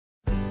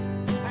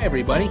Hi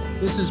everybody,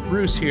 this is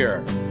Bruce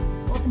here.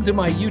 Welcome to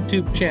my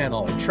YouTube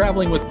channel,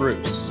 Traveling with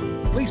Bruce.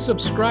 Please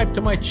subscribe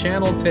to my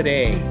channel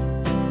today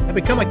and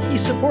become a key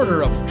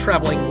supporter of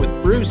Traveling with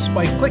Bruce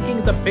by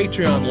clicking the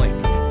Patreon link.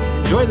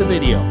 Enjoy the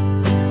video.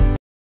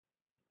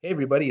 Hey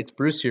everybody, it's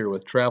Bruce here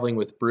with Traveling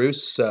with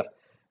Bruce.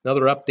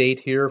 Another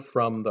update here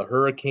from the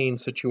hurricane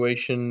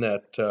situation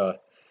that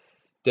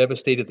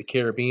devastated the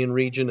Caribbean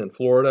region and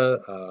Florida.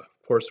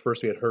 Of course,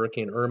 first we had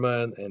Hurricane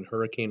Irma and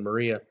Hurricane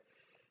Maria.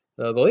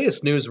 The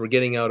latest news we're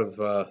getting out of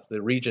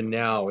the region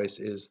now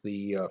is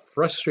the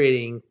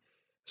frustrating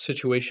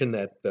situation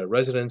that the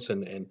residents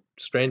and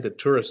stranded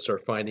tourists are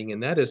finding,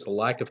 and that is the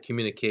lack of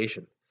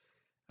communication.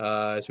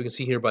 As we can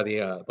see here by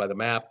the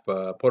map,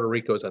 Puerto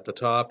Rico is at the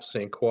top,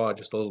 St Croix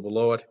just a little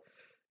below it.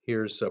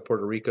 Here's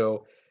Puerto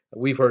Rico.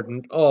 We've heard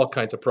all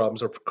kinds of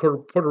problems.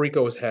 Puerto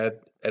Rico has had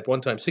at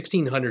one time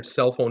 1,600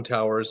 cell phone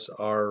towers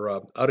are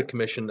out of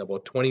commission.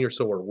 About 20 or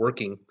so are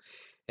working.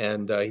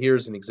 And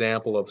here's an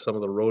example of some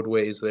of the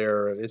roadways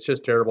there. It's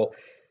just terrible.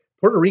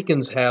 Puerto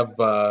Ricans have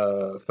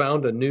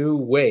found a new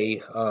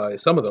way,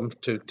 some of them,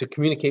 to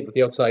communicate with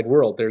the outside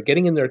world. They're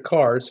getting in their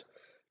cars,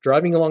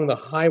 driving along the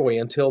highway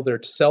until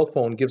their cell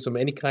phone gives them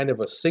any kind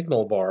of a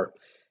signal bar.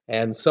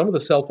 And some of the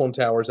cell phone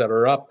towers that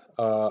are up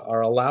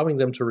are allowing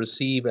them to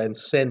receive and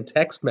send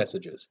text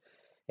messages.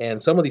 And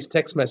some of these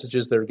text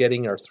messages they're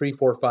getting are 3,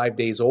 4, 5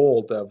 days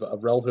old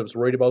of relatives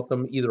worried about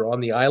them either on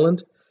the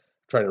island,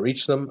 trying to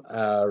reach them,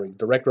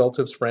 direct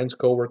relatives, friends,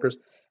 co-workers,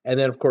 and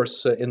then, of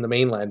course, in the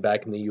mainland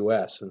back in the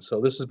U.S. And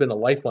so this has been a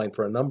lifeline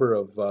for a number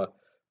of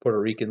Puerto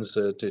Ricans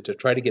to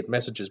try to get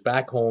messages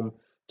back home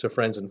to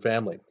friends and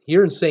family.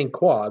 Here in St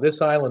Croix,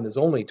 this island is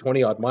only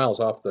 20-odd miles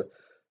off the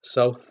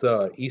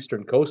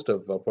southeastern coast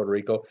of Puerto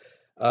Rico.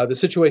 The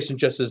situation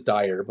just is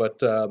dire, but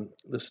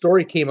the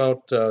story came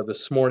out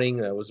this morning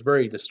that was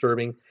very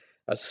disturbing.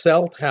 A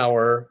cell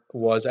tower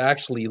was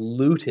actually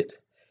looted.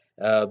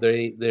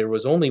 There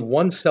was only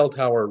one cell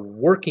tower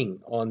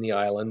working on the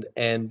island,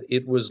 and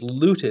it was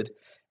looted,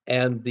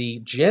 and the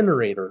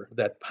generator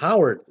that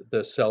powered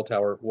the cell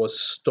tower was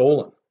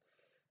stolen.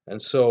 And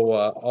so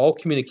all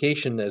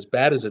communication, as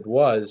bad as it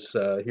was,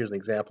 here's an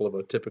example of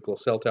a typical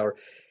cell tower,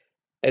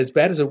 as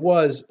bad as it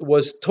was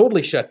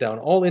totally shut down.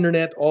 All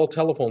internet, all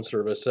telephone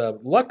service.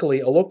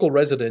 Luckily, a local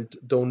resident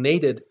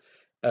donated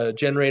a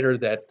generator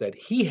that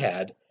he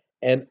had,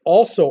 and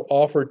also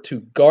offered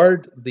to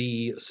guard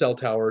the cell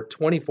tower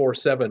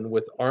 24/7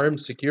 with armed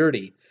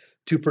security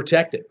to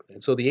protect it.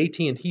 And so the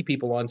AT&T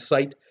people on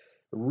site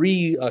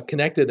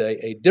reconnected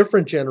a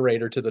different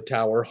generator to the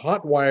tower,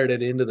 hot-wired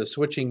it into the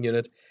switching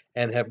unit,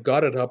 and have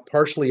got it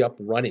partially up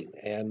running.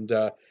 And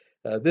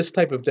this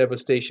type of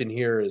devastation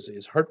here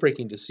is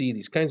heartbreaking to see.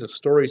 These kinds of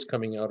stories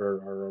coming out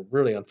are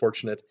really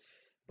unfortunate,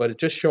 but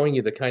it's just showing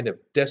you the kind of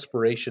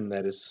desperation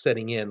that is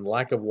setting in.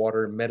 Lack of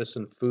water,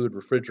 medicine, food,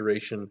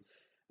 refrigeration,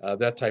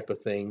 that type of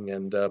thing,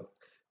 and the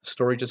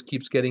story just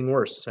keeps getting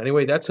worse.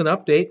 Anyway, that's an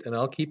update, and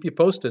I'll keep you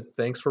posted.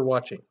 Thanks for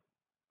watching.